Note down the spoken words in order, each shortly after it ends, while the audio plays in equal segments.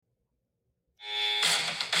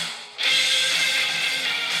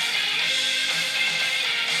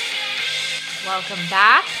Welcome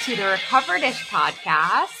back to the Recover-ish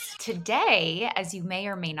podcast. Today, as you may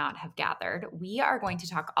or may not have gathered, we are going to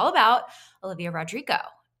talk all about Olivia Rodrigo.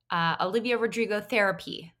 Olivia Rodrigo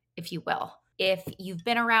therapy, if you will. If you've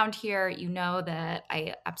been around here, you know that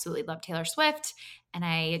I absolutely love Taylor Swift and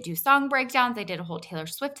I do song breakdowns. I did a whole Taylor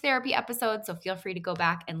Swift therapy episode, so feel free to go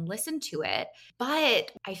back and listen to it.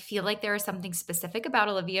 But I feel like there is something specific about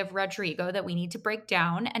Olivia Rodrigo that we need to break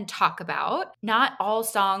down and talk about. Not all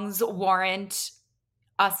songs warrant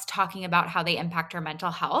us talking about how they impact our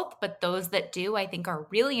mental health, but those that do, I think, are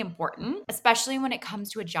really important, especially when it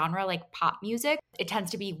comes to a genre like pop music. It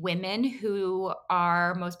tends to be women who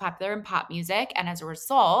are most popular in pop music, and as a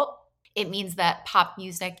result, it means that pop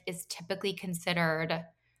music is typically considered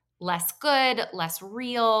less good, less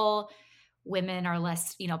real. Women are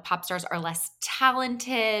less, pop stars are less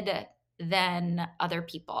talented than other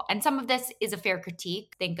people. And some of this is a fair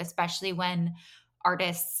critique, I think, especially when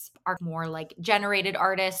artists are more like generated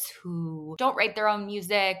artists who don't write their own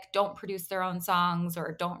music, don't produce their own songs,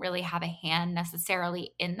 or don't really have a hand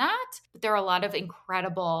necessarily in that. But there are a lot of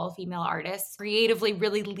incredible female artists creatively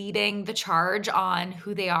really leading the charge on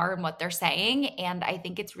who they are and what they're saying. And I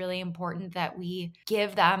think it's really important that we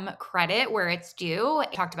give them credit where it's due. I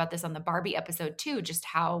talked about this on the Barbie episode too, just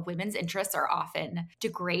how women's interests are often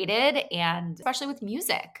degraded, and especially with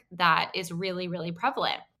music, that is really, really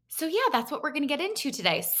prevalent. So yeah, that's what we're going to get into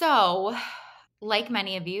today. So like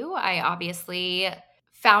many of you, I obviously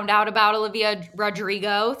found out about Olivia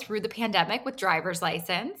Rodrigo through the pandemic with driver's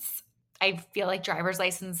license. I feel like driver's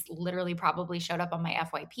license literally probably showed up on my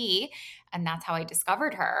FYP, and that's how I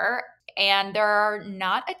discovered her. And there are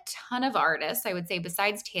not a ton of artists, I would say,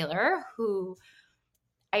 besides Taylor, who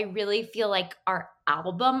I really feel like are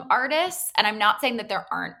album artists. And I'm not saying that there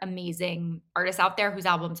aren't amazing artists out there whose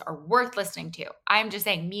albums are worth listening to. I'm just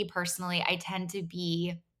saying, me personally, I tend to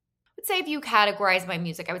be, I would say if you categorize my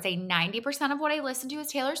music, I would say 90% of what I listen to is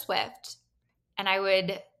Taylor Swift. And I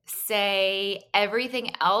would say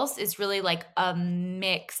everything else is really like a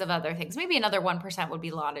mix of other things. Maybe another 1% would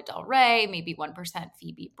be Lana Del Rey, maybe 1%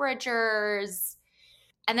 Phoebe Bridgers.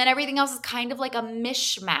 And then everything else is kind of like a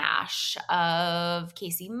mishmash of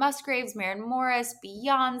Casey Musgraves, Maren Morris,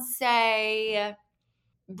 Beyonce,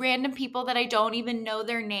 random people that I don't even know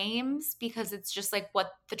their names because it's just like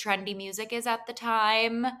what the trendy music is at the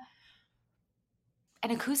time,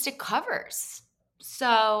 and acoustic covers.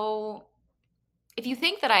 So if you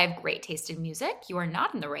think that I have great taste in music, you are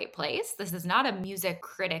not in the right place. This is not a music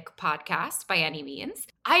critic podcast by any means.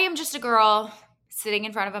 I am just a girl sitting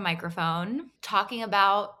in front of a microphone talking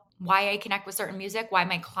about why I connect with certain music, why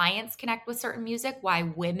my clients connect with certain music, why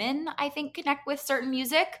women, I think, connect with certain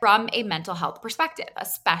music from a mental health perspective,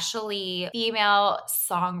 especially female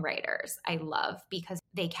songwriters. I love because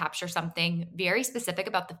they capture something very specific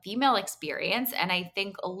about the female experience. And I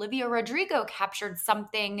think Olivia Rodrigo captured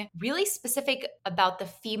something really specific about the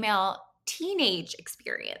female teenage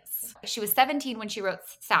experience. She was 17 when she wrote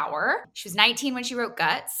Sour. She was 19 when she wrote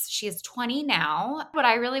Guts. She is 20 now. What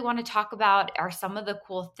I really want to talk about are some of the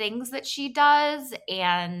cool things that she does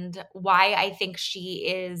and why I think she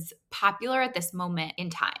is popular at this moment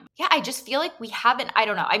in time. Yeah, I just feel like we haven't, I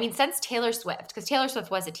don't know. I mean, since Taylor Swift, because Taylor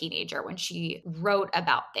Swift was a teenager when she wrote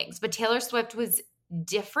about things, but Taylor Swift was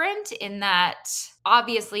different in that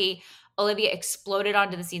obviously Olivia exploded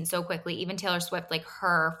onto the scene so quickly. Even Taylor Swift, like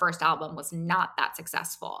her first album was not that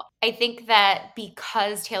successful. I think that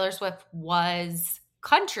because Taylor Swift was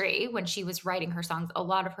country when she was writing her songs, a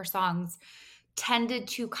lot of her songs tended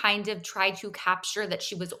to kind of try to capture that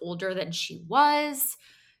she was older than she was.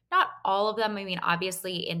 Not all of them. I mean,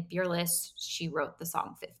 obviously in Fearless, she wrote the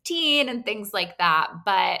song 15 and things like that.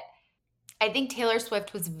 But I think Taylor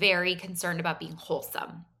Swift was very concerned about being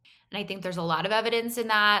wholesome. And I think there's a lot of evidence in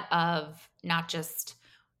that of not just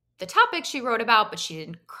the topic she wrote about, but she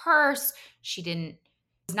didn't curse. It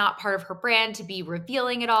was not part of her brand to be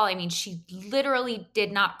revealing it all. I mean, she literally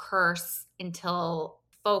did not curse until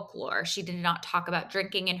Folklore. She did not talk about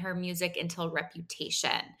drinking in her music until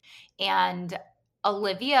Reputation. And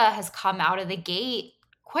Olivia has come out of the gate,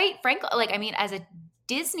 quite frankly, as a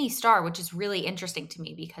Disney star, which is really interesting to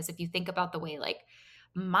me because if you think about the way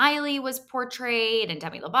Miley was portrayed and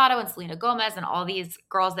Demi Lovato and Selena Gomez and all these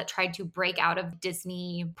girls that tried to break out of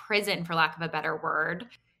Disney prison, for lack of a better word,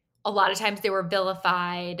 a lot of times they were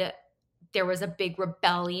vilified. There was a big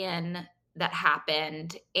rebellion that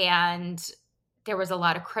happened, and there was a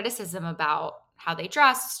lot of criticism about how they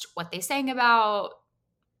dressed, what they sang about,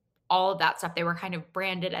 all of that stuff. They were kind of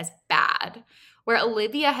branded as bad, where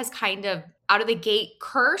Olivia has kind of out of the gate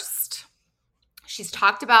cursed. She's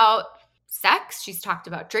talked about sex. She's talked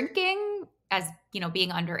about drinking. as, being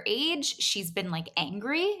underage, she's been like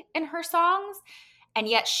angry in her songs. And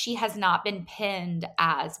yet she has not been pinned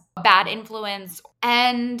as a bad influence.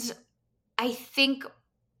 And I think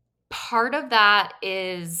part of that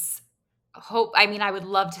is hope. I mean, I would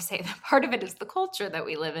love to say that part of it is the culture that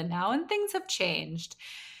we live in now, and things have changed.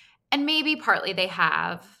 And maybe partly they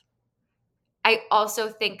have. I also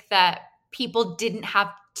think that people didn't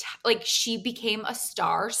have, like, she became a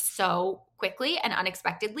star so quickly and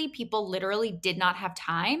unexpectedly. People literally did not have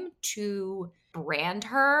time to brand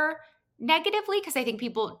her negatively because I think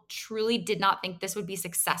people truly did not think this would be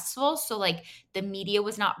successful. So, like, the media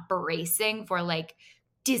was not bracing for, like,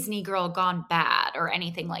 Disney Girl gone bad or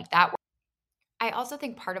anything like that. I also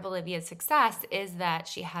think part of Olivia's success is that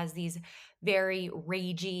she has these very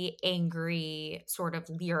ragey, angry sort of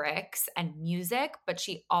lyrics and music, but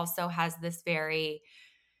she also has this very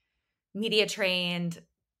media trained,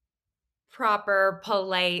 proper,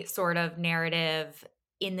 polite sort of narrative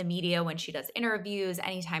in the media when she does interviews.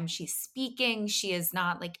 Anytime she's speaking, she is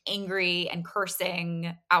not like angry and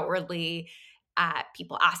cursing outwardly at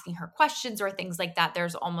people asking her questions or things like that.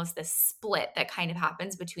 There's almost this split that kind of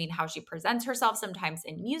happens between how she presents herself sometimes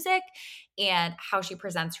in music and how she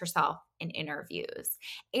presents herself in interviews.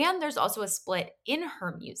 And there's also a split in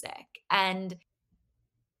her music. And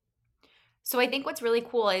so I think what's really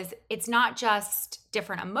cool is it's not just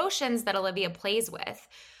different emotions that Olivia plays with.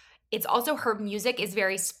 It's also her music is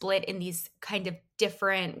very split in these kind of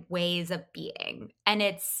different ways of being. And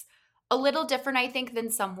it's a little different, I think, than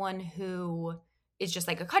someone who is just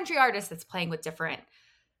like a country artist that's playing with different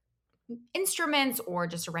instruments, or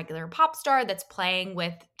just a regular pop star that's playing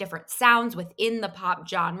with different sounds within the pop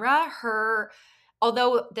genre.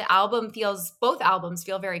 Although both albums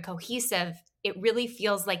feel very cohesive, it really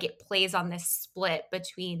feels like it plays on this split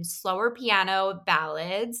between slower piano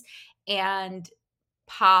ballads and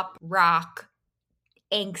pop rock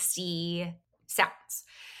angsty sounds.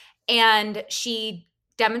 And she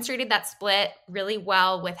demonstrated that split really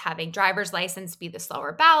well with having Driver's License be the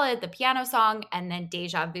slower ballad, the piano song, and then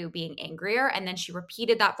Deja Vu being angrier. And then she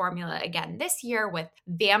repeated that formula again this year with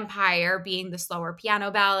Vampire being the slower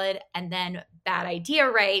piano ballad, and then Bad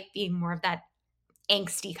Idea Right being more of that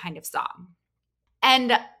angsty kind of song.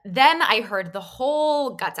 And then I heard the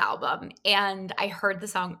whole Guts album, and I heard the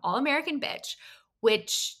song All American Bitch,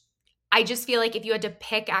 which I just feel like if you had to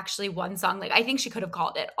pick actually one song, like, I think she could have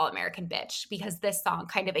called it All American Bitch, because this song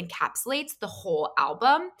kind of encapsulates the whole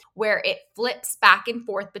album, where it flips back and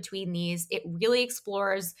forth between these. It really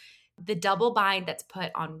explores the double bind that's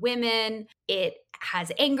put on women. It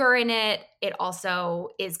has anger in it. It also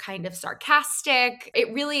is kind of sarcastic.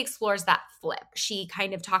 It really explores that flip. She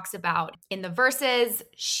kind of talks about in the verses,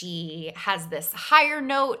 she has this higher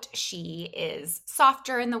note. She is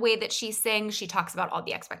softer in the way that she sings. She talks about all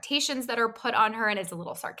the expectations that are put on her and is a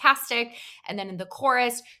little sarcastic. And then in the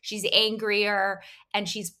chorus, she's angrier and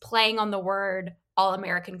she's playing on the word All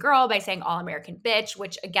American Girl by saying All American Bitch,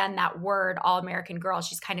 which, again, that word All American Girl,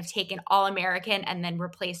 she's kind of taken All American and then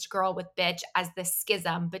replaced girl with bitch as this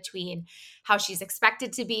schism between how she's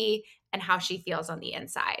expected to be and how she feels on the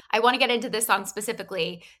inside. I want to get into this song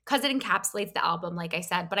specifically because it encapsulates the album, like I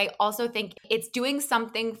said, but I also think it's doing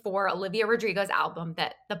something for Olivia Rodrigo's album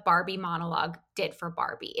that the Barbie monologue did for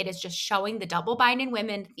Barbie. It is just showing the double bind in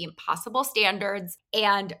women, the impossible standards,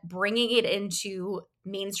 and bringing it into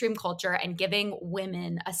mainstream culture and giving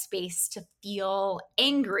women a space to feel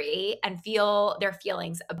angry and feel their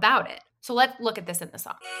feelings about it. So let's look at this in the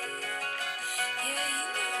song.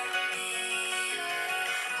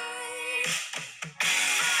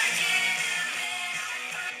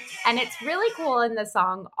 And it's really cool in the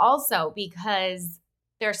song also because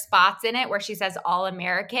there's spots in it where she says All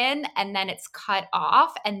American and then it's cut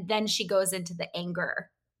off and then she goes into the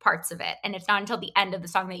anger parts of it. And it's not until the end of the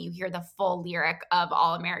song that you hear the full lyric of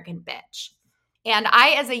All American Bitch. And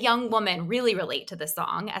I, as a young woman, really relate to the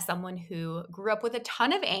song as someone who grew up with a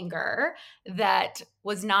ton of anger that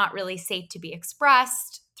was not really safe to be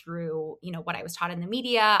expressed through, what I was taught in the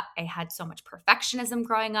media. I had so much perfectionism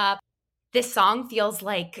growing up. This song feels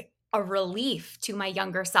like a relief to my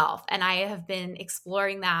younger self. And I have been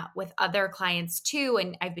exploring that with other clients too.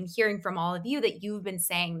 And I've been hearing from all of you that you've been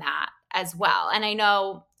saying that as well. And I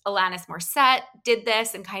know Alanis Morissette did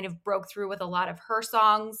this and kind of broke through with a lot of her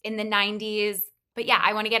songs in the 90s. But yeah,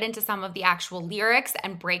 I want to get into some of the actual lyrics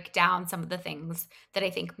and break down some of the things that I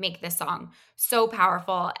think make this song so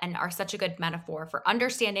powerful and are such a good metaphor for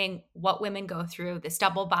understanding what women go through, this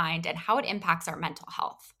double bind, and how it impacts our mental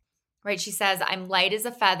health. Right? She says, I'm light as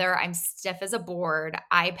a feather. I'm stiff as a board.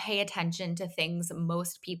 I pay attention to things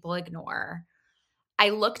most people ignore. I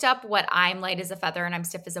looked up what I'm light as a feather and I'm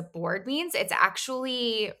stiff as a board means. It's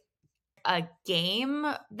actually a game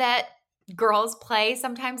that girls play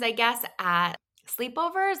sometimes, I guess, at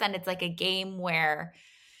sleepovers. And it's like a game where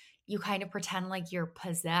you kind of pretend like you're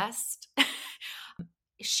possessed.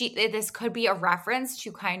 This could be a reference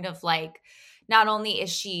to kind of like, not only is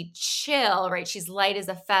she chill, right? She's light as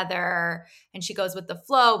a feather and she goes with the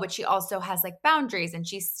flow, but she also has like boundaries and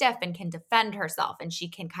she's stiff and can defend herself and she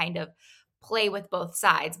can kind of play with both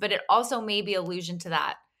sides. But it also may be allusion to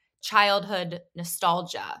that childhood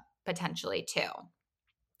nostalgia potentially too.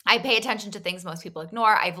 I pay attention to things most people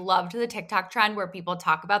ignore. I've loved the TikTok trend where people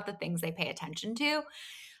talk about the things they pay attention to.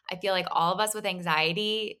 I feel like all of us with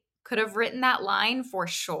anxiety could have written that line for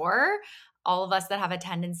sure. All of us that have a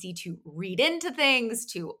tendency to read into things,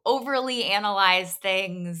 to overly analyze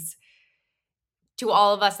things, to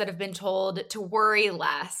all of us that have been told to worry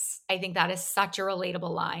less. I think that is such a relatable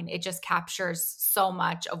line. It just captures so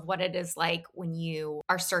much of what it is like when you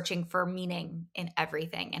are searching for meaning in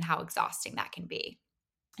everything and how exhausting that can be.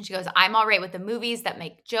 And she goes, I'm all right with the movies that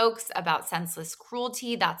make jokes about senseless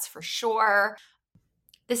cruelty, that's for sure.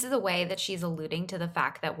 This is a way that she's alluding to the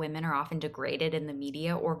fact that women are often degraded in the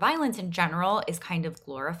media, or violence in general is kind of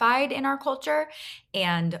glorified in our culture.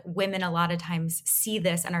 And women a lot of times see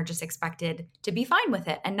this and are just expected to be fine with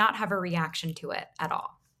it and not have a reaction to it at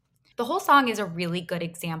all. The whole song is a really good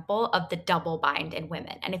example of the double bind in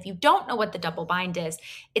women. And if you don't know what the double bind is,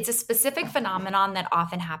 it's a specific phenomenon that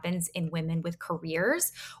often happens in women with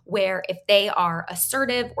careers where if they are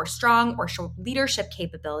assertive or strong or show leadership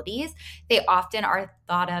capabilities, they often are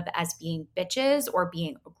thought of as being bitches or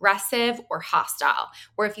being aggressive or hostile.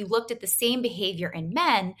 Where if you looked at the same behavior in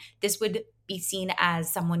men, this would be seen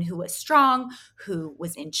as someone who was strong, who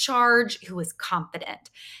was in charge, who was confident.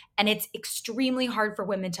 And it's extremely hard for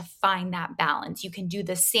women to find that balance. You can do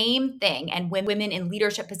the same thing. And when women in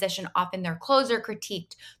leadership position, often their clothes are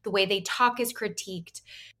critiqued, the way they talk is critiqued.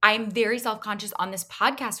 I'm very self-conscious on this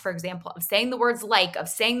podcast, for example, of saying the words like, of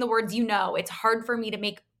saying the words you know. It's hard for me to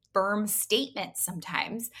make firm statements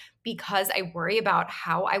sometimes because I worry about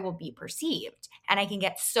how I will be perceived. And I can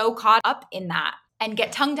get so caught up in that and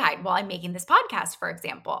get tongue-tied while I'm making this podcast, for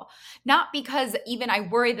example. Not because even I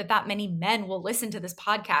worry that many men will listen to this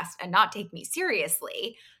podcast and not take me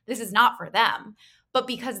seriously. This is not for them. But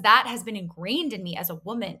because that has been ingrained in me as a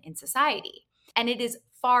woman in society. And it is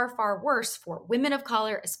far, far worse for women of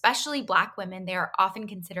color, especially Black women. They are often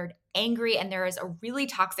considered angry, and there is a really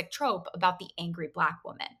toxic trope about the angry Black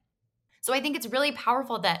woman. So I think it's really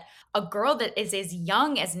powerful that a girl that is as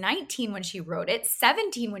young as 19 when she wrote it,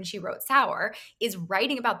 17 when she wrote Sour, is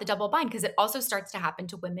writing about the double bind, because it also starts to happen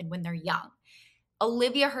to women when they're young.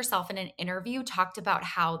 Olivia herself in an interview talked about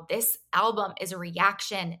how this album is a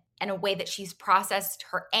reaction and a way that she's processed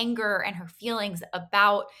her anger and her feelings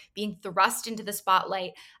about being thrust into the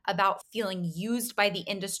spotlight, about feeling used by the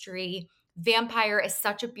industry. Vampire is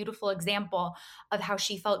such a beautiful example of how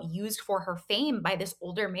she felt used for her fame by this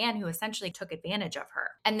older man who essentially took advantage of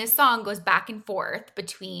her. And this song goes back and forth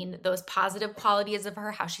between those positive qualities of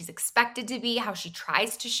her, how she's expected to be, how she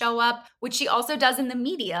tries to show up, which she also does in the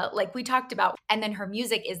media, like we talked about. And then her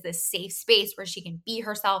music is this safe space where she can be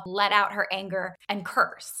herself, let out her anger, and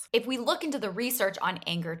curse. If we look into the research on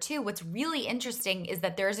anger too, what's really interesting is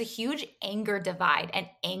that there's a huge anger divide and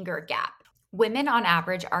anger gap. Women on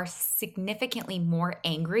average are significantly more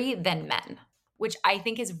angry than men, which I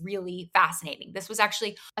think is really fascinating. This was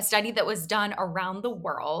actually a study that was done around the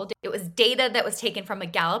world. It was data that was taken from a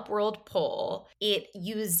Gallup World Poll. It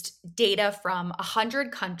used data from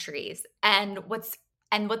 100 countries. And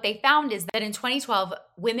what they found is that in 2012,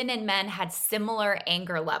 women and men had similar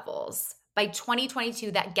anger levels. By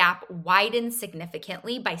 2022, that gap widened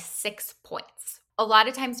significantly by 6 points. A lot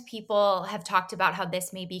of times people have talked about how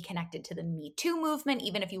this may be connected to the Me Too movement.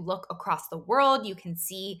 Even if you look across the world, you can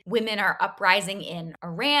see women are uprising in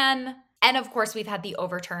Iran. And of course, we've had the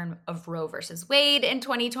overturn of Roe versus Wade in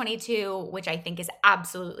 2022, which I think is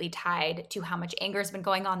absolutely tied to how much anger has been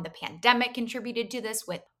going on. The pandemic contributed to this,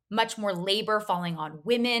 with much more labor falling on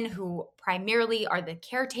women who primarily are the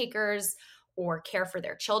caretakers or care for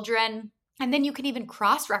their children. And then you can even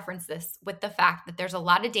cross-reference this with the fact that there's a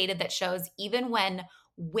lot of data that shows even when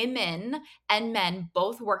women and men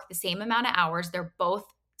both work the same amount of hours, they're both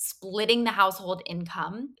splitting the household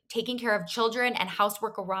income, taking care of children and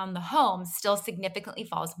housework around the home still significantly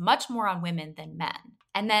falls much more on women than men.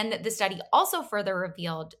 And then the study also further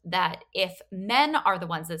revealed that if men are the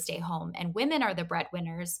ones that stay home and women are the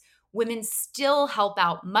breadwinners, women still help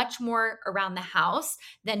out much more around the house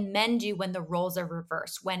than men do when the roles are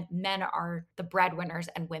reversed, when men are the breadwinners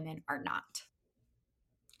and women are not.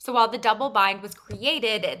 So while the double bind was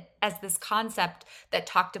created as this concept that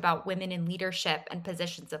talked about women in leadership and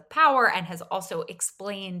positions of power and has also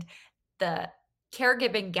explained the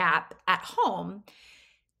caregiving gap at home,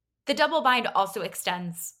 the double bind also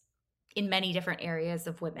extends in many different areas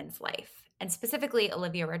of women's life. And specifically,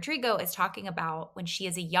 Olivia Rodrigo is talking about when she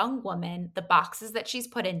is a young woman, the boxes that she's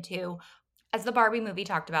put into. As the Barbie movie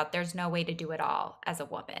talked about, there's no way to do it all as a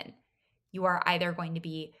woman. You are either going to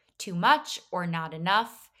be too much or not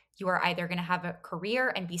enough. You are either going to have a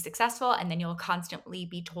career and be successful, and then you'll constantly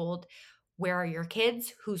be told, where are your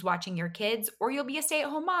kids? Who's watching your kids? Or you'll be a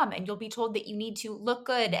stay-at-home mom and you'll be told that you need to look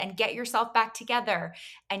good and get yourself back together,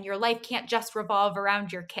 and your life can't just revolve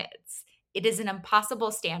around your kids. It is an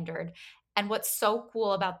impossible standard. And what's so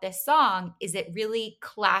cool about this song is it really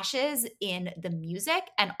clashes in the music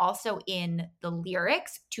and also in the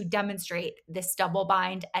lyrics to demonstrate this double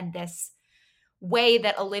bind and this way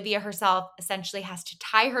that Olivia herself essentially has to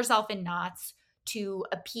tie herself in knots to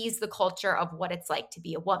appease the culture of what it's like to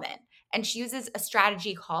be a woman. And she uses a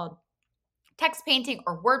strategy called text painting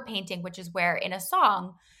or word painting, which is where in a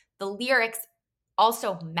song, the lyrics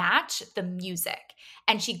also match the music.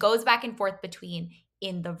 And she goes back and forth between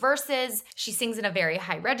in the verses, she sings in a very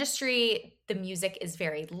high registry. The music is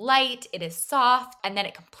very light, it is soft, and then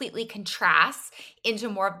it completely contrasts into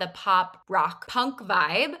more of the pop, rock, punk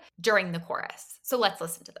vibe during the chorus. So let's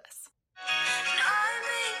listen to this.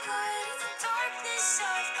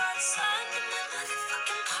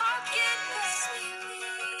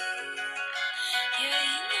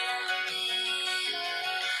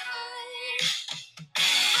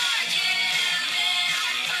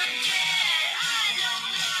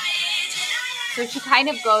 So she kind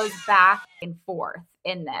of goes back and forth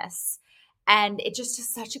in this. And it just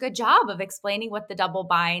does such a good job of explaining what the double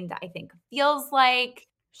bind, I think, feels like.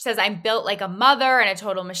 She says, I'm built like a mother and a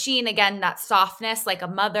total machine. Again, that softness, like a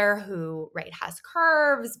mother who, right, has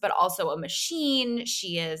curves, but also a machine.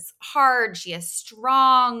 She is hard. She is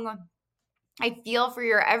strong. I feel for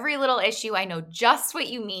your every little issue. I know just what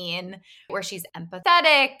you mean. Where she's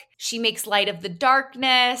empathetic. She makes light of the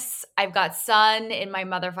darkness. I've got sun in my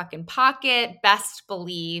motherfucking pocket. Best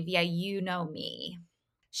believe. Yeah, you know me.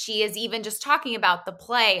 She is even just talking about the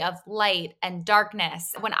play of light and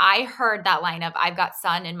darkness. When I heard that line of I've got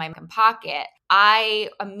sun in my pocket, I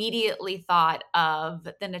immediately thought of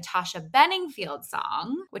the Natasha Bedingfield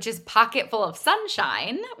song, which is Pocket Full of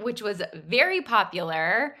Sunshine, which was very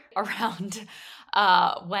popular around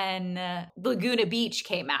when Laguna Beach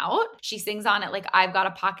came out. She sings on it like, I've got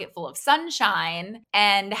a pocket full of sunshine,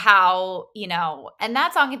 and how, and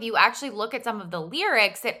that song, if you actually look at some of the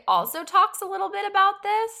lyrics, it also talks a little bit about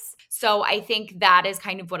this. So I think that is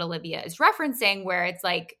kind of what Olivia is referencing, where it's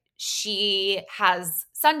like, she has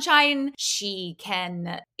sunshine. She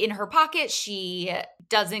can, in her pocket, she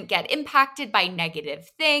doesn't get impacted by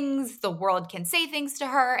negative things. The world can say things to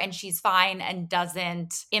her and she's fine and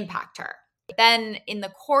doesn't impact her. Then in the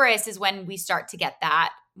chorus is when we start to get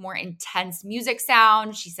that more intense music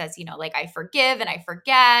sound. She says, like, I forgive and I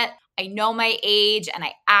forget. I know my age and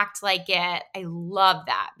I act like it. I love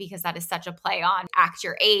that because that is such a play on act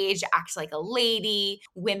your age, act like a lady.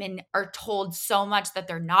 Women are told so much that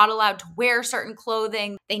they're not allowed to wear certain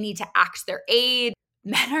clothing. They need to act their age.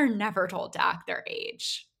 Men are never told to act their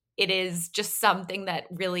age. It is just something that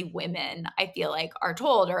really women, I feel like, are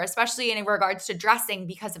told, or especially in regards to dressing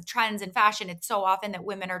because of trends and fashion. It's so often that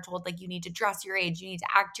women are told, like, you need to dress your age, you need to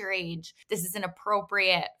act your age. This isn't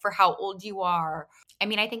appropriate for how old you are. I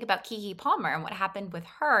mean, I think about Keke Palmer and what happened with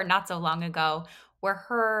her not so long ago, where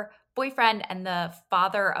her boyfriend and the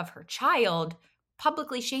father of her child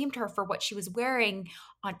publicly shamed her for what she was wearing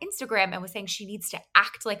on Instagram and was saying she needs to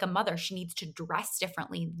act like a mother. She needs to dress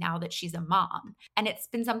differently now that she's a mom. And it's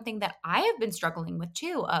been something that I have been struggling with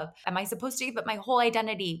too, of, am I supposed to give up my whole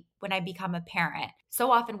identity when I become a parent?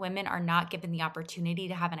 So often women are not given the opportunity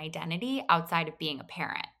to have an identity outside of being a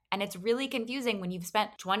parent. And it's really confusing when you've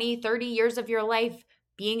spent 20, 30 years of your life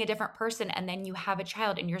being a different person, and then you have a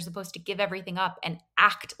child and you're supposed to give everything up and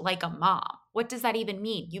act like a mom. What does that even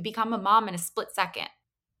mean? You become a mom in a split second.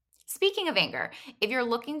 Speaking of anger, if you're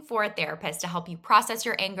looking for a therapist to help you process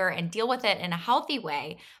your anger and deal with it in a healthy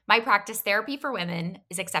way, my practice, Therapy for Women,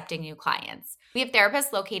 is accepting new clients. We have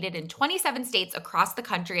therapists located in 27 states across the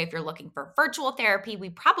country. If you're looking for virtual therapy,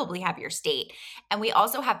 we probably have your state. And we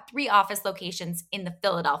also have 3 office locations in the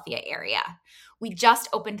Philadelphia area. We just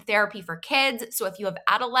opened Therapy for Kids. So if you have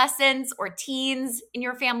adolescents or teens in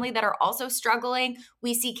your family that are also struggling,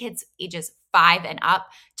 we see kids ages 5 and up.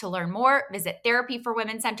 To learn more, visit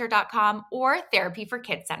therapyforwomencenter.com or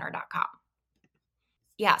therapyforkidscenter.com.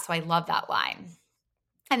 Yeah, so I love that line.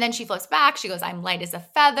 And then she flips back. She goes, I'm light as a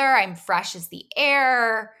feather. I'm fresh as the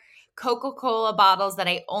air. Coca-Cola bottles that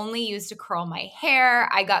I only use to curl my hair.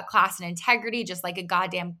 I got class and integrity just like a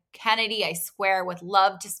goddamn Kennedy, I swear, with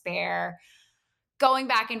love to spare. Going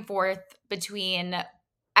back and forth between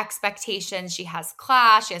expectations. She has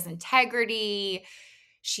class, she has integrity.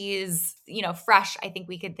 She's, fresh. I think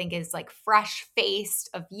we could think is like fresh faced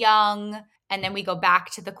of young. And then we go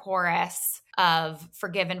back to the chorus of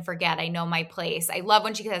forgive and forget. I know my place. I love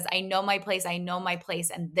when she says, I know my place. I know my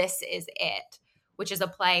place. And this is it, which is a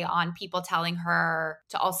play on people telling her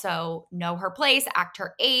to also know her place, act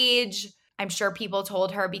her age. I'm sure people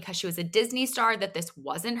told her because she was a Disney star that this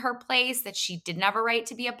wasn't her place, that she didn't have a right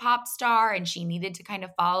to be a pop star and she needed to kind of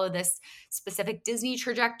follow this specific Disney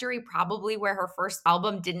trajectory, probably where her first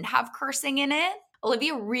album didn't have cursing in it.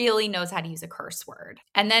 Olivia really knows how to use a curse word.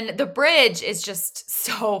 And then the bridge is just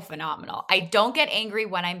so phenomenal. I don't get angry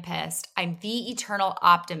when I'm pissed. I'm the eternal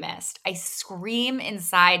optimist. I scream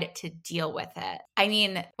inside to deal with it. I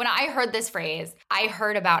mean, when I heard this phrase, I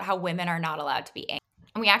heard about how women are not allowed to be angry.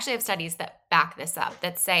 And we actually have studies that back this up,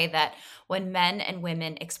 that say that when men and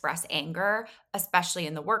women express anger, especially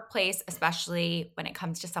in the workplace, especially when it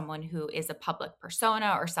comes to someone who is a public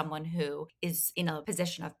persona or someone who is in a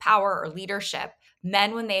position of power or leadership,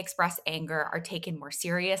 men, when they express anger, are taken more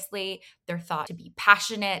seriously. They're thought to be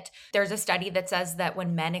passionate. There's a study that says that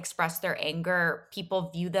when men express their anger,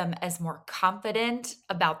 people view them as more confident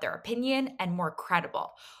about their opinion and more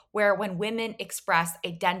credible. Where when women express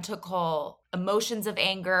identical emotions of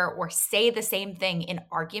anger or say the same thing in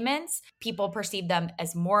arguments, people perceive them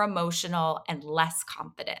as more emotional and less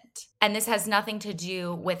confident. And this has nothing to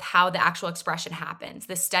do with how the actual expression happens.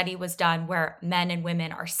 This study was done where men and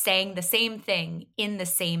women are saying the same thing in the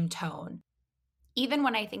same tone. Even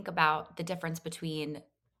when I think about the difference between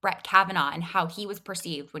Brett Kavanaugh and how he was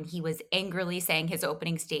perceived when he was angrily saying his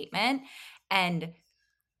opening statement, and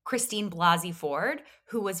Christine Blasey Ford,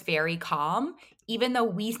 who was very calm, even though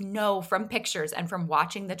we know from pictures and from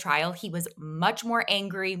watching the trial, he was much more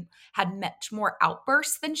angry, had much more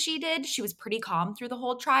outbursts than she did. She was pretty calm through the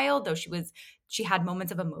whole trial, though she had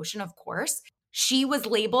moments of emotion, of course. She was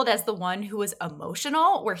labeled as the one who was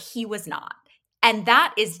emotional, where he was not. And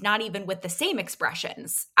that is not even with the same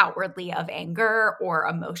expressions outwardly of anger or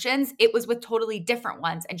emotions. It was with totally different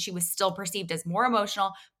ones. And she was still perceived as more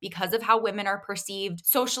emotional because of how women are perceived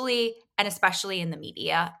socially and especially in the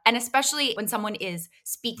media. And especially when someone is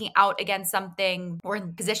speaking out against something or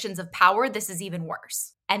in positions of power, this is even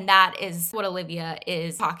worse. And that is what Olivia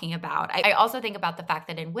is talking about. I also think about the fact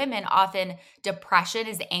that in women, often depression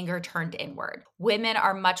is anger turned inward. Women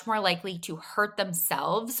are much more likely to hurt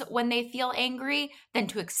themselves when they feel angry than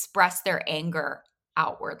to express their anger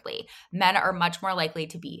outwardly. Men are much more likely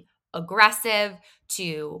to be aggressive,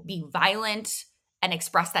 to be violent, and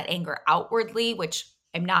express that anger outwardly, which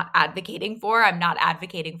I'm not advocating for. I'm not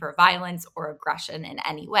advocating for violence or aggression in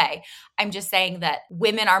any way. I'm just saying that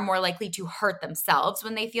women are more likely to hurt themselves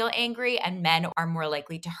when they feel angry, and men are more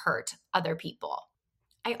likely to hurt other people.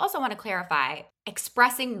 I also want to clarify,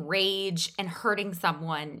 expressing rage and hurting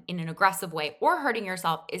someone in an aggressive way or hurting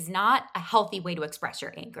yourself is not a healthy way to express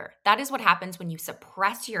your anger. That is what happens when you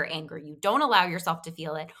suppress your anger. You don't allow yourself to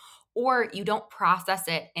feel it, or you don't process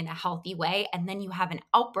it in a healthy way, and then you have an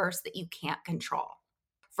outburst that you can't control.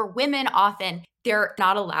 For women, often they're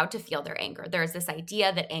not allowed to feel their anger. There's this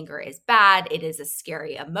idea that anger is bad. It is a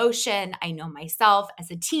scary emotion. I know myself as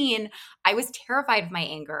a teen, I was terrified of my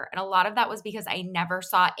anger. And a lot of that was because I never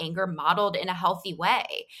saw anger modeled in a healthy way.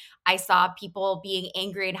 I saw people being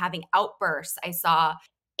angry and having outbursts. I saw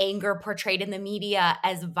anger portrayed in the media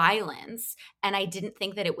as violence. And I didn't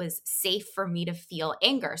think that it was safe for me to feel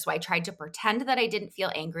anger. So I tried to pretend that I didn't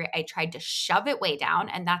feel angry. I tried to shove it way down.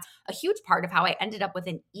 And that's a huge part of how I ended up with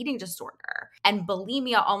an eating disorder. And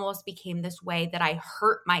bulimia almost became this way that I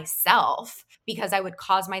hurt myself because I would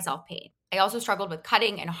cause myself pain. I also struggled with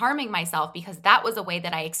cutting and harming myself because that was a way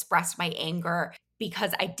that I expressed my anger,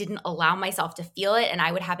 because I didn't allow myself to feel it. And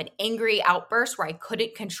I would have an angry outburst where I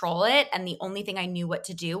couldn't control it. And the only thing I knew what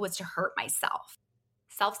to do was to hurt myself.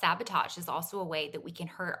 Self-sabotage is also a way that we can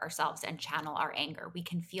hurt ourselves and channel our anger. We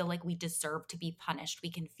can feel like we deserve to be punished.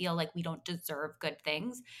 We can feel like we don't deserve good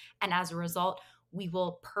things. And as a result, we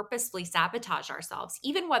will purposefully sabotage ourselves,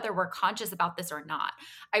 even whether we're conscious about this or not.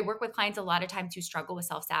 I work with clients a lot of times who struggle with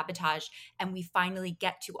self-sabotage, and we finally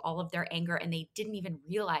get to all of their anger, and they didn't even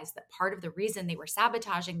realize that part of the reason they were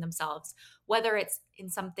sabotaging themselves, whether it's in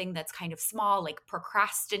something that's kind of small, like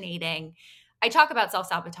procrastinating. I talk about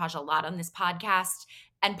self-sabotage a lot on this podcast,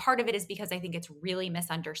 And part of it is because I think it's really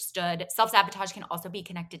misunderstood. Self-sabotage can also be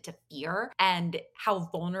connected to fear and how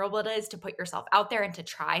vulnerable it is to put yourself out there and to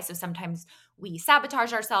try. So sometimes we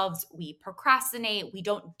sabotage ourselves, we procrastinate, we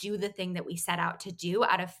don't do the thing that we set out to do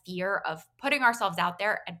out of fear of putting ourselves out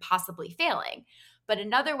there and possibly failing. But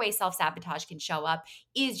another way self-sabotage can show up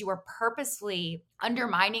is you are purposely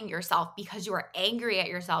undermining yourself because you are angry at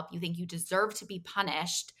yourself. You think you deserve to be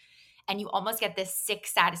punished. And you almost get this sick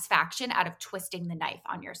satisfaction out of twisting the knife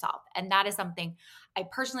on yourself. And that is something I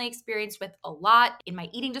personally experienced with a lot in my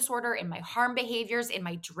eating disorder, in my harm behaviors, in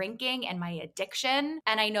my drinking and my addiction.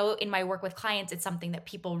 And I know in my work with clients, it's something that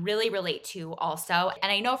people really relate to also. And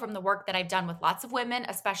I know from the work that I've done with lots of women,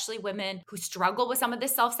 especially women who struggle with some of the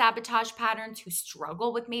self-sabotage patterns, who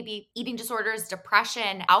struggle with maybe eating disorders,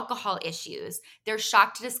 depression, alcohol issues, they're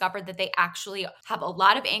shocked to discover that they actually have a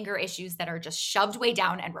lot of anger issues that are just shoved way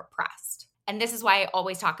down and repressed. And this is why I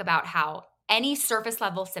always talk about how any surface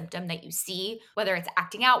level symptom that you see, whether it's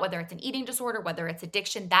acting out, whether it's an eating disorder, whether it's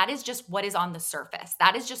addiction, that is just what is on the surface.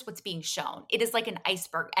 That is just what's being shown. It is like an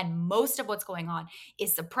iceberg, and most of what's going on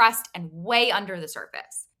is suppressed and way under the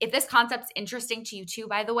surface. If this concept's interesting to you too,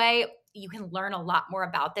 by the way, you can learn a lot more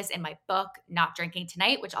about this in my book, Not Drinking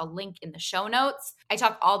Tonight, which I'll link in the show notes. I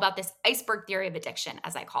talk all about this iceberg theory of addiction,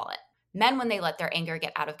 as I call it. Men, when they let their anger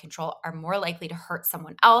get out of control, are more likely to hurt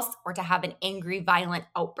someone else or to have an angry, violent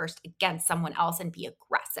outburst against someone else and be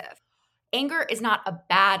aggressive. Anger is not a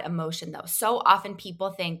bad emotion, though. So often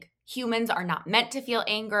people think humans are not meant to feel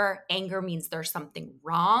anger. Anger means there's something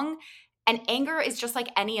wrong. And anger is just like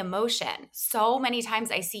any emotion. So many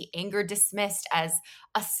times I see anger dismissed as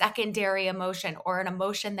a secondary emotion or an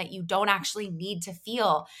emotion that you don't actually need to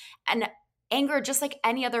feel. And anger, just like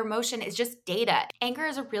any other emotion, is just data. Anger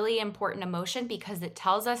is a really important emotion because it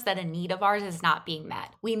tells us that a need of ours is not being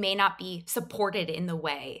met. We may not be supported in the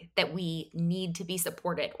way that we need to be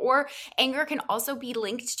supported. Or anger can also be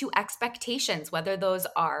linked to expectations, whether those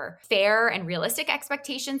are fair and realistic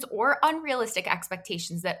expectations or unrealistic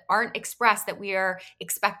expectations that aren't expressed, that we are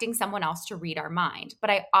expecting someone else to read our mind. But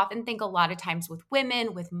I often think a lot of times with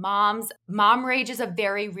women, with moms, mom rage is a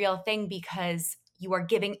very real thing because you are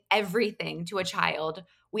giving everything to a child.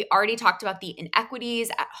 We already talked about the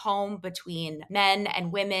inequities at home between men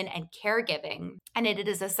and women and caregiving. And it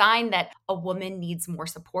is a sign that a woman needs more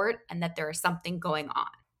support and that there is something going on.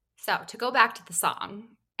 So to go back to the song,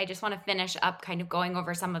 I just want to finish up kind of going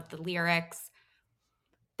over some of the lyrics.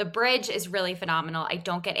 The bridge is really phenomenal. I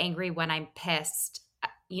don't get angry when I'm pissed.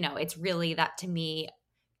 It's really that, to me,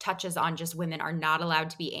 touches on just women are not allowed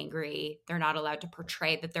to be angry. They're not allowed to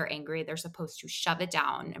portray that they're angry. They're supposed to shove it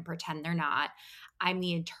down and pretend they're not. I'm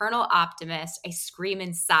the internal optimist. I scream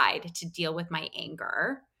inside to deal with my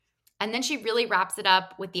anger. And then she really wraps it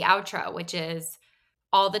up with the outro, which is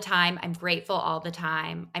all the time. I'm grateful all the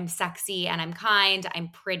time. I'm sexy and I'm kind. I'm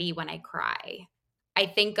pretty when I cry. I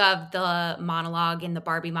think of the monologue in the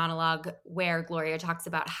Barbie monologue where Gloria talks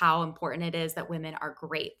about how important it is that women are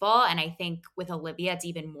grateful. And I think with Olivia, it's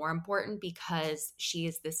even more important because she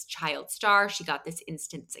is this child star. She got this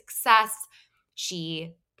instant success.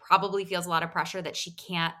 She probably feels a lot of pressure that she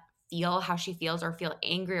can't feel how she feels or feel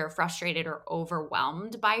angry or frustrated or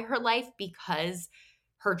overwhelmed by her life because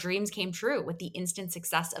her dreams came true with the instant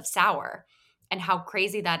success of Sour. And how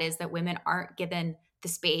crazy that is that women aren't given the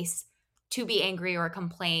space to be angry or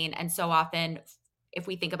complain. And so often, if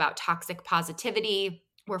we think about toxic positivity,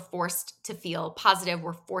 we're forced to feel positive.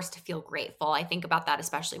 We're forced to feel grateful. I think about that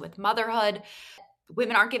especially with motherhood.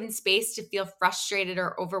 Women aren't given space to feel frustrated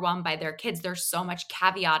or overwhelmed by their kids. There's so much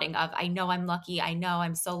caveating of, I know I'm lucky. I know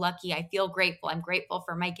I'm so lucky. I feel grateful. I'm grateful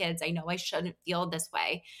for my kids. I know I shouldn't feel this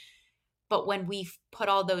way. But when we put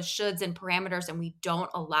all those shoulds and parameters and we don't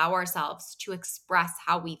allow ourselves to express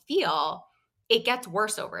how we feel, it gets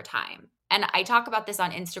worse over time. And I talk about this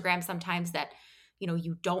on Instagram sometimes that,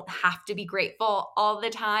 you don't have to be grateful all the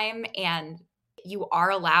time. And you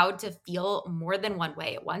are allowed to feel more than one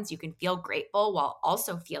way at once. You can feel grateful while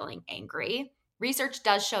also feeling angry. Research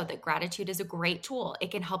does show that gratitude is a great tool.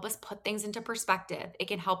 It can help us put things into perspective. It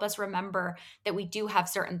can help us remember that we do have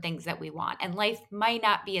certain things that we want, and life might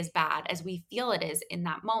not be as bad as we feel it is in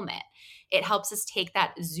that moment. It helps us take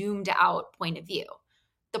that zoomed out point of view.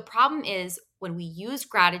 The problem is when we use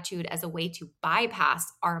gratitude as a way to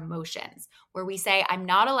bypass our emotions, where we say, I'm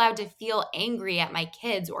not allowed to feel angry at my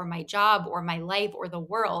kids or my job or my life or the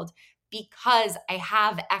world because I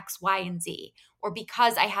have X, Y, and Z, or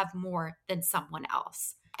because I have more than someone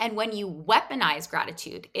else. And when you weaponize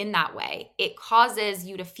gratitude in that way, it causes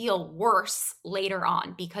you to feel worse later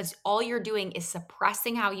on because all you're doing is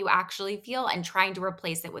suppressing how you actually feel and trying to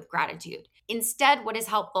replace it with gratitude. Instead, what is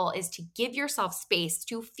helpful is to give yourself space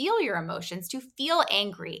to feel your emotions, to feel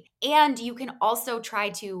angry. And you can also try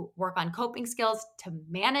to work on coping skills to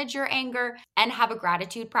manage your anger and have a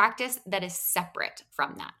gratitude practice that is separate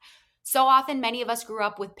from that. So often, many of us grew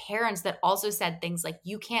up with parents that also said things like,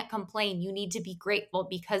 you can't complain, you need to be grateful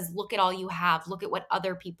because look at all you have, look at what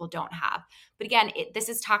other people don't have. But again, this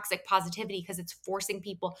is toxic positivity because it's forcing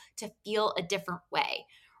people to feel a different way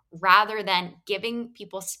rather than giving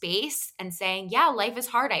people space and saying, yeah, life is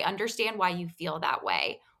hard. I understand why you feel that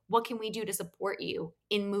way. What can we do to support you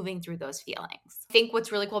in moving through those feelings? I think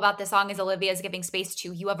what's really cool about this song is Olivia is giving space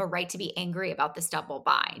to, you have a right to be angry about this double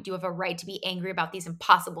bind. You have a right to be angry about these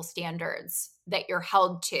impossible standards that you're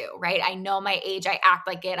held to, right? I know my age, I act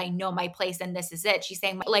like it, I know my place, and this is it. She's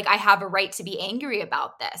saying, like, I have a right to be angry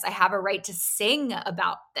about this. I have a right to sing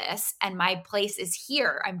about this, and my place is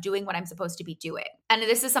here. I'm doing what I'm supposed to be doing. And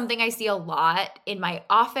this is something I see a lot in my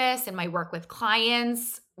office, in my work with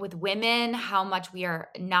clients, with women, how much we are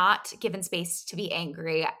not given space to be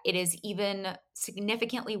angry. It is even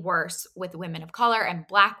significantly worse with women of color and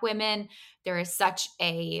Black women. There is such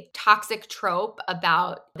a toxic trope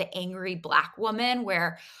about the angry Black woman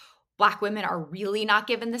where Black women are really not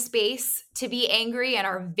given the space to be angry and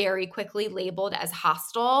are very quickly labeled as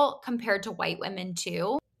hostile compared to white women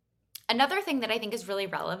too. Another thing that I think is really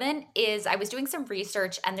relevant is I was doing some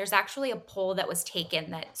research, and there's actually a poll that was taken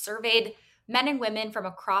that surveyed men and women from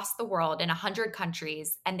across the world in 100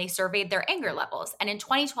 countries, and they surveyed their anger levels. And in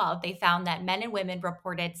 2012, they found that men and women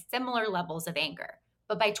reported similar levels of anger.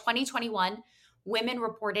 But by 2021, women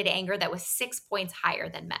reported anger that was 6 points higher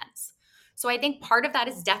than men's. So I think part of that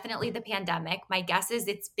is definitely the pandemic. My guess is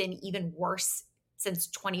it's been even worse since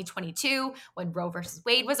 2022 when Roe versus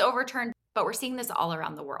Wade was overturned. But we're seeing this all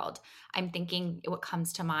around the world. I'm thinking what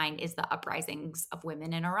comes to mind is the uprisings of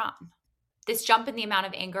women in Iran. This jump in the amount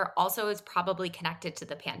of anger also is probably connected to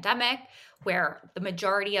the pandemic, where the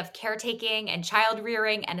majority of caretaking and child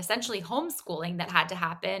rearing and essentially homeschooling that had to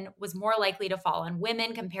happen was more likely to fall on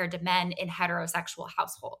women compared to men in heterosexual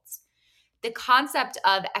households. The concept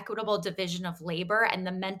of equitable division of labor and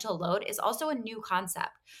the mental load is also a new concept.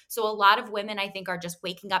 So a lot of women, I think, are just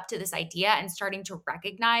waking up to this idea and starting to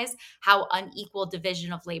recognize how unequal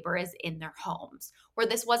division of labor is in their homes, where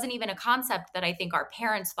this wasn't even a concept that I think our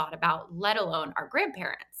parents thought about, let alone our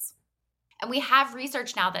grandparents. And we have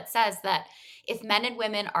research now that says that if men and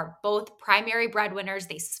women are both primary breadwinners,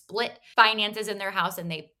 they split finances in their house and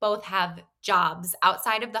they both have jobs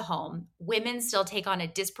outside of the home, women still take on a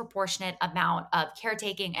disproportionate amount of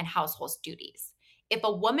caretaking and household duties. If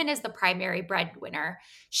a woman is the primary breadwinner,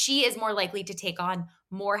 she is more likely to take on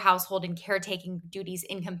more household and caretaking duties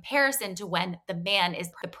in comparison to when the man is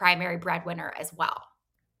the primary breadwinner as well.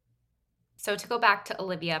 So to go back to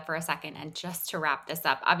Olivia for a second and just to wrap this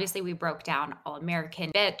up, obviously we broke down All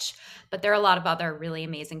American Bitch, but there are a lot of other really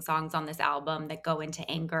amazing songs on this album that go into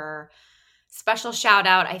anger. Special shout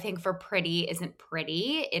out, I think, for Pretty Isn't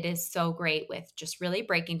Pretty. It is so great with just really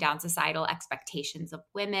breaking down societal expectations of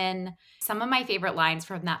women. Some of my favorite lines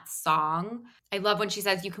from that song, I love when she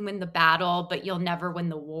says, you can win the battle, but you'll never win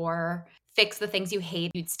the war. Fix the things you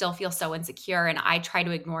hate, you'd still feel so insecure. And I try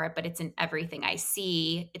to ignore it, but it's in everything I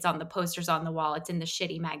see. It's on the posters on the wall. It's in the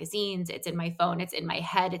shitty magazines. It's in my phone. It's in my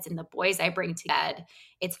head. It's in the boys I bring to bed.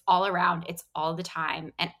 It's all around. It's all the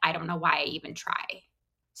time. And I don't know why I even try.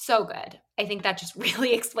 So good. I think that just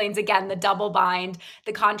really explains again the double bind,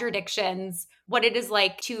 the contradictions, what it is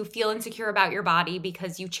like to feel insecure about your body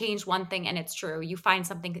because you change one thing and it's true. You find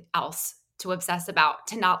something else to obsess about,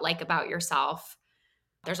 to not like about yourself.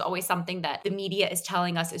 There's always something that the media is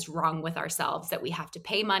telling us is wrong with ourselves that we have to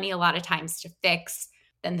pay money a lot of times to fix.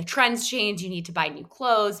 Then the trends change. You need to buy new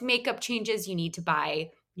clothes. Makeup changes. You need to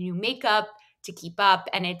buy new makeup to keep up.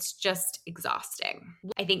 And it's just exhausting.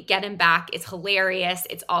 I think Getting Back is hilarious.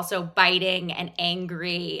 It's also biting and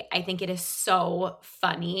angry. I think it is so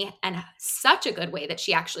funny and such a good way that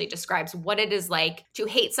she actually describes what it is like to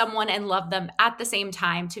hate someone and love them at the same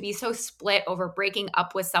time, to be so split over breaking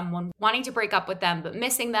up with someone, wanting to break up with them, but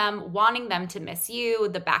missing them, wanting them to miss you.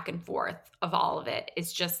 The back and forth of all of it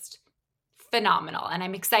is just phenomenal. And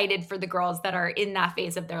I'm excited for the girls that are in that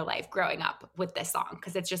phase of their life growing up with this song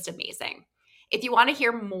because it's just amazing. If you want to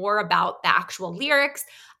hear more about the actual lyrics,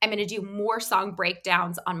 I'm going to do more song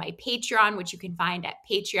breakdowns on my Patreon, which you can find at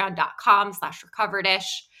patreon.com/recoveredish.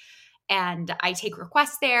 And I take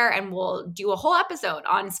requests there and we'll do a whole episode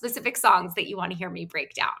on specific songs that you want to hear me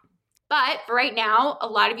break down. But for right now, a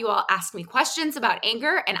lot of you all asked me questions about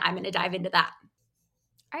anger, and I'm going to dive into that.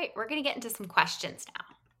 All right, we're going to get into some questions now.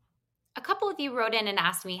 A couple of you wrote in and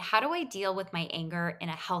asked me, how do I deal with my anger in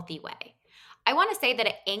a healthy way? I want to say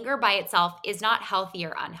that anger by itself is not healthy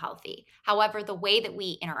or unhealthy. However, the way that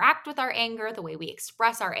we interact with our anger, the way we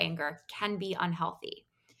express our anger can be unhealthy.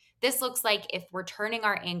 This looks like if we're turning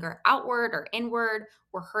our anger outward or inward,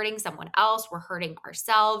 we're hurting someone else, we're hurting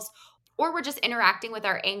ourselves, or we're just interacting with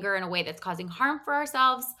our anger in a way that's causing harm for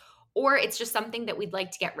ourselves, or it's just something that we'd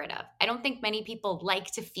like to get rid of. I don't think many people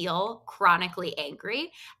like to feel chronically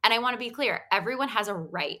angry. And I want to be clear, everyone has a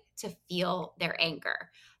right to feel their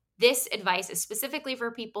anger. This advice is specifically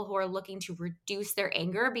for people who are looking to reduce their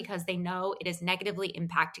anger because they know it is negatively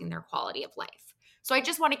impacting their quality of life. So I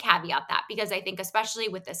just want to caveat that because I think, especially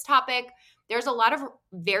with this topic, there's a lot of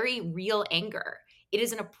very real anger. It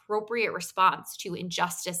is an appropriate response to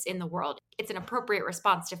injustice in the world. It's an appropriate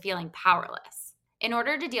response to feeling powerless. In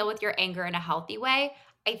order to deal with your anger in a healthy way,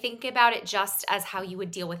 I think about it just as how you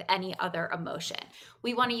would deal with any other emotion.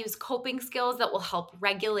 We want to use coping skills that will help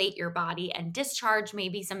regulate your body and discharge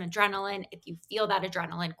maybe some adrenaline if you feel that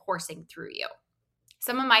adrenaline coursing through you.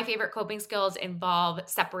 Some of my favorite coping skills involve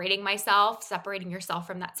separating yourself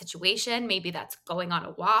from that situation. Maybe that's going on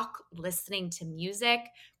a walk, listening to music.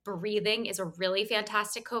 Breathing is a really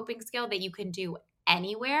fantastic coping skill that you can do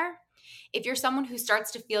anywhere. If you're someone who starts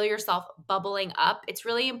to feel yourself bubbling up, it's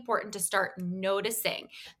really important to start noticing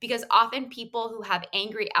because often people who have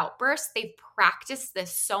angry outbursts, they've practiced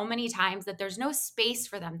this so many times that there's no space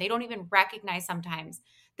for them. They don't even recognize sometimes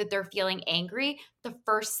that they're feeling angry. The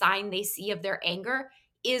first sign they see of their anger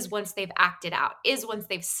is once they've acted out, is once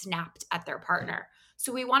they've snapped at their partner.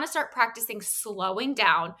 So we want to start practicing slowing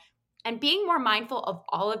down and being more mindful of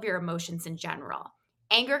all of your emotions in general.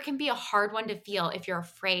 Anger can be a hard one to feel if you're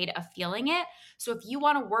afraid of feeling it. So if you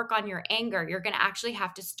want to work on your anger, you're going to actually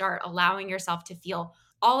have to start allowing yourself to feel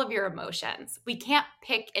all of your emotions. We can't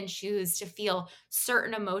pick and choose to feel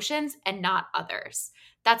certain emotions and not others.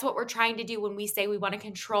 That's what we're trying to do when we say we want to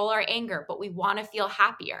control our anger, but we want to feel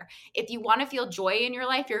happier. If you want to feel joy in your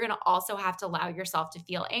life, you're going to also have to allow yourself to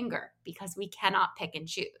feel anger because we cannot pick and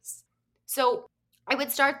choose. So I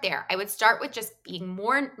would start there. I would start with just being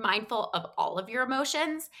more mindful of all of your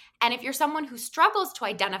emotions. And if you're someone who struggles to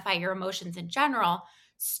identify your emotions in general,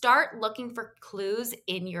 start looking for clues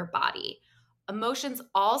in your body. Emotions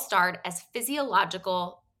all start as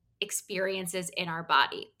physiological experiences in our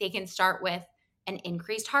body. They can start with an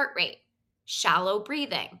increased heart rate, shallow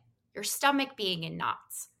breathing, your stomach being in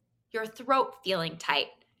knots, your throat feeling tight.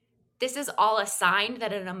 This is all a sign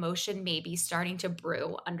that an emotion may be starting to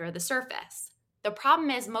brew under the surface. The problem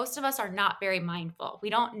is most of us are not very mindful. We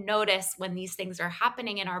don't notice when these things are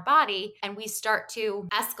happening in our body, and we start to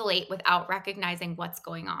escalate without recognizing what's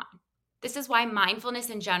going on. This is why mindfulness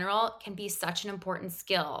in general can be such an important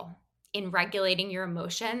skill in regulating your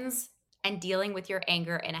emotions and dealing with your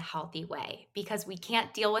anger in a healthy way, because we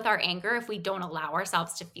can't deal with our anger if we don't allow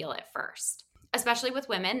ourselves to feel it first. Especially with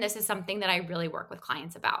women, this is something that I really work with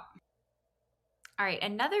clients about. All right,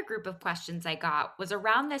 another group of questions I got was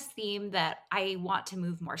around this theme that I want to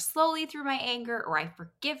move more slowly through my anger, or I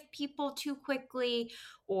forgive people too quickly,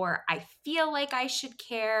 or I feel like I should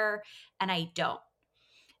care and I don't.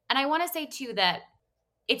 And I want to say too that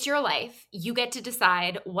it's your life. You get to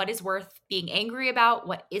decide what is worth being angry about,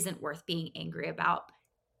 what isn't worth being angry about.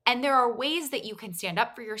 And there are ways that you can stand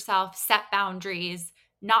up for yourself, set boundaries,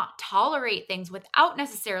 not tolerate things without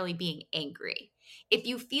necessarily being angry. If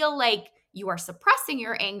you feel like you are suppressing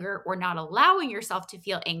your anger or not allowing yourself to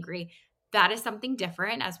feel angry, that is something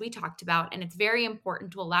different, as we talked about. And it's very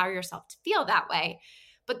important to allow yourself to feel that way.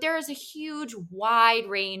 But there is a huge, wide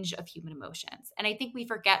range of human emotions. And I think we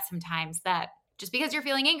forget sometimes that just because you're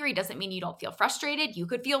feeling angry doesn't mean you don't feel frustrated. You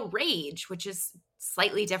could feel rage, which is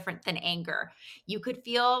slightly different than anger. You could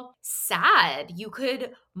feel sad. You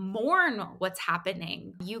could mourn what's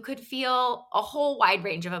happening. You could feel a whole wide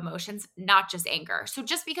range of emotions, not just anger. So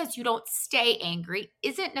just because you don't stay angry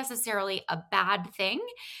isn't necessarily a bad thing,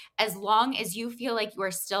 as long as you feel like you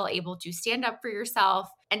are still able to stand up for yourself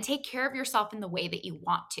and take care of yourself in the way that you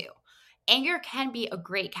want to. Anger can be a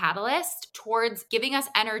great catalyst towards giving us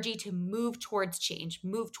energy to move towards change,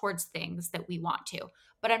 move towards things that we want to.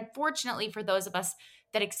 But unfortunately, for those of us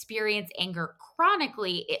that experience anger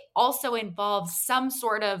chronically, it also involves some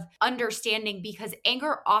sort of understanding, because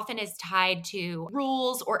anger often is tied to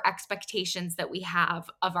rules or expectations that we have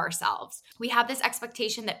of ourselves. We have this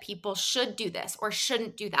expectation that people should do this or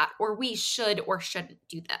shouldn't do that, or we should or shouldn't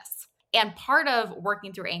do this. And part of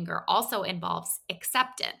working through anger also involves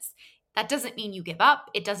acceptance. That doesn't mean you give up.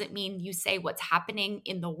 It doesn't mean you say what's happening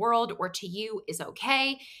in the world or to you is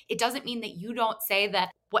okay. It doesn't mean that you don't say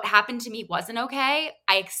that what happened to me wasn't okay.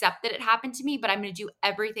 I accept that it happened to me, but I'm going to do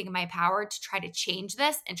everything in my power to try to change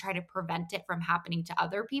this and try to prevent it from happening to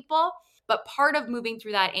other people. But part of moving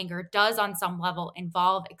through that anger does, on some level,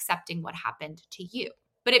 involve accepting what happened to you.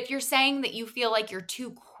 But if you're saying that you feel like you're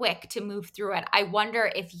too quick to move through it, I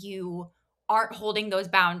wonder if you aren't holding those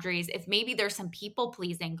boundaries, if maybe there's some people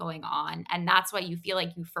pleasing going on, and that's why you feel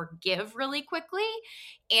like you forgive really quickly,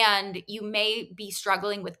 and you may be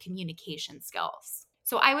struggling with communication skills.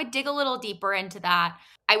 So I would dig a little deeper into that.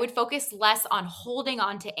 I would focus less on holding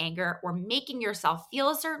on to anger or making yourself feel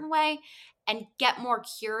a certain way and get more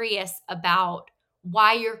curious about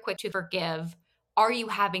why you're quick to forgive. Are you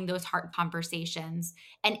having those hard conversations?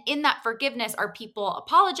 And in that forgiveness, are people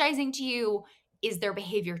apologizing to you? Is their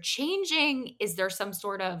behavior changing? Is there some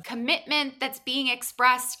sort of commitment that's being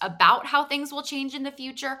expressed about how things will change in the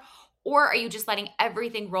future? Or are you just letting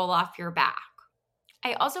everything roll off your back?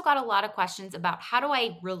 I also got a lot of questions about how do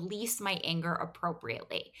I release my anger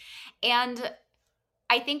appropriately? And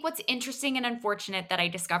I think what's interesting and unfortunate that I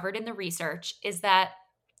discovered in the research is that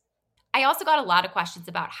I also got a lot of questions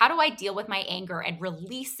about how do I deal with my anger and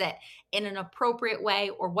release it in an appropriate way,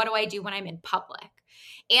 or what do I do when I'm in public?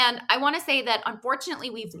 And I want to say that unfortunately,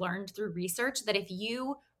 we've learned through research that if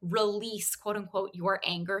you release, quote unquote, your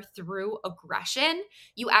anger through aggression,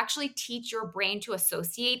 you actually teach your brain to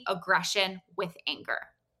associate aggression with anger.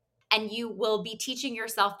 And you will be teaching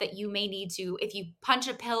yourself that you may need to, if you punch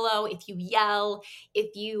a pillow, if you yell,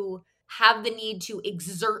 if you have the need to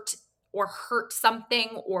exert or hurt something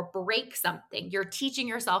or break something, you're teaching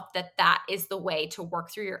yourself that that is the way to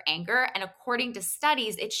work through your anger. And according to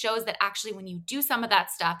studies, it shows that actually when you do some of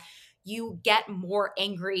that stuff, you get more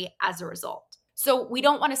angry as a result. So we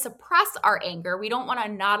don't want to suppress our anger. We don't want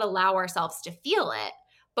to not allow ourselves to feel it.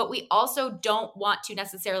 But we also don't want to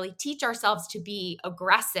necessarily teach ourselves to be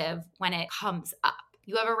aggressive when it comes up.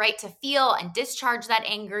 You have a right to feel and discharge that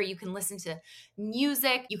anger. You can listen to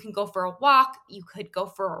music. You can go for a walk. You could go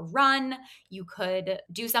for a run. You could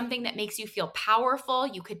do something that makes you feel powerful.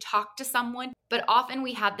 You could talk to someone. But often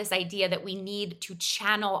we have this idea that we need to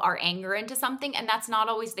channel our anger into something, and that's not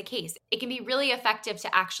always the case. It can be really effective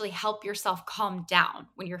to actually help yourself calm down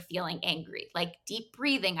when you're feeling angry, like deep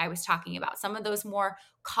breathing I was talking about, some of those more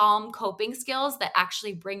calm coping skills that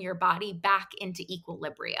actually bring your body back into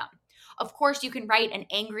equilibrium. Of course, you can write an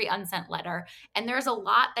angry unsent letter, and there's a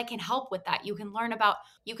lot that can help with that. You can learn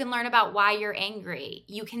about why you're angry.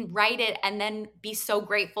 You can write it and then be so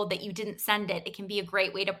grateful that you didn't send it. It can be a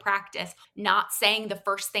great way to practice not saying the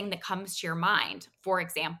first thing that comes to your mind, for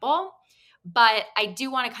example. But I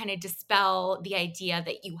do want to kind of dispel the idea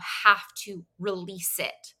that you have to release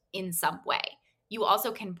it in some way. You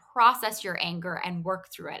also can process your anger and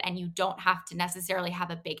work through it. And you don't have to necessarily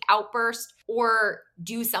have a big outburst or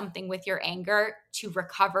do something with your anger to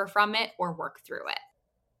recover from it or work through it.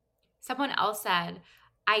 Someone else said,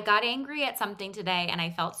 I got angry at something today and I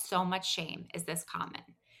felt so much shame. Is this common?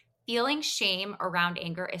 Feeling shame around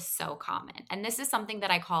anger is so common. And this is something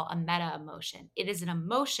that I call a meta emotion. It is an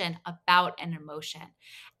emotion about an emotion.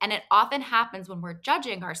 And it often happens when we're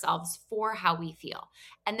judging ourselves for how we feel.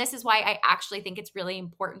 And this is why I actually think it's really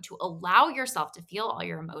important to allow yourself to feel all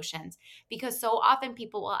your emotions, because so often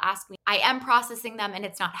people will ask me, I am processing them and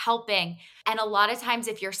it's not helping. And a lot of times,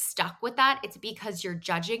 if you're stuck with that, it's because you're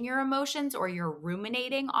judging your emotions or you're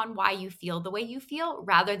ruminating on why you feel the way you feel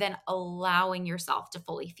rather than allowing yourself to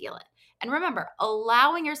fully feel it. And remember,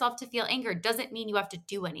 allowing yourself to feel anger doesn't mean you have to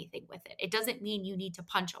do anything with it. It doesn't mean you need to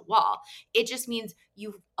punch a wall. It just means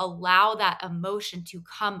you allow that emotion to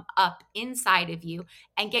come up inside of you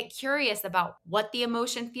and get curious about what the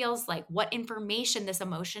emotion feels like, what information this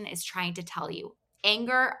emotion is trying to tell you.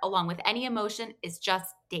 Anger, along with any emotion, is just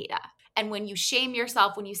data. And when you shame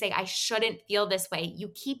yourself, when you say, I shouldn't feel this way, you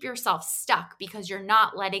keep yourself stuck because you're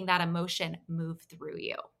not letting that emotion move through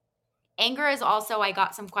you. Anger is also, I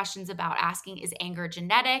got some questions about asking, is anger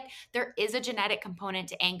genetic? There is a genetic component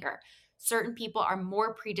to anger. Certain people are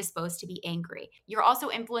more predisposed to be angry. You're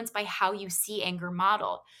also influenced by how you see anger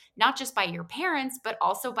modeled, not just by your parents, but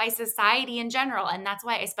also by society in general. And that's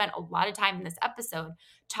why I spent a lot of time in this episode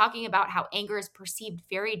talking about how anger is perceived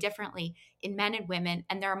very differently in men and women.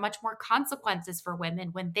 And there are much more consequences for women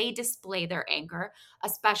when they display their anger,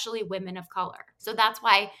 especially women of color. So that's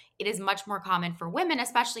why it is much more common for women,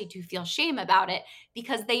 especially, to feel shame about it,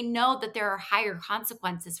 because they know that there are higher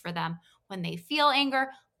consequences for them when they feel anger,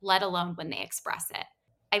 let alone when they express it.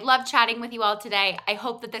 I love chatting with you all today. I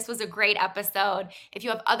hope that this was a great episode. If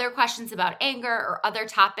you have other questions about anger or other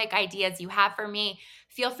topic ideas you have for me,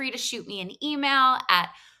 feel free to shoot me an email at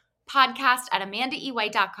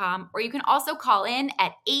podcast@amandaewhite.com, or you can also call in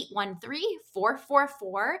at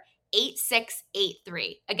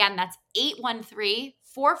 813-444-8683. Again, that's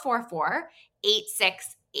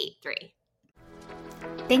 813-444-8683.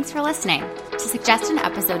 Thanks for listening. To suggest an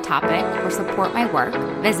episode topic or support my work,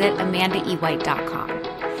 visit amandaewhite.com.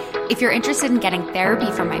 If you're interested in getting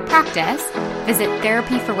therapy from my practice, visit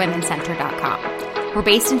therapyforwomencenter.com. We're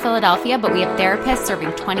based in Philadelphia, but we have therapists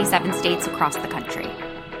serving 27 states across the country.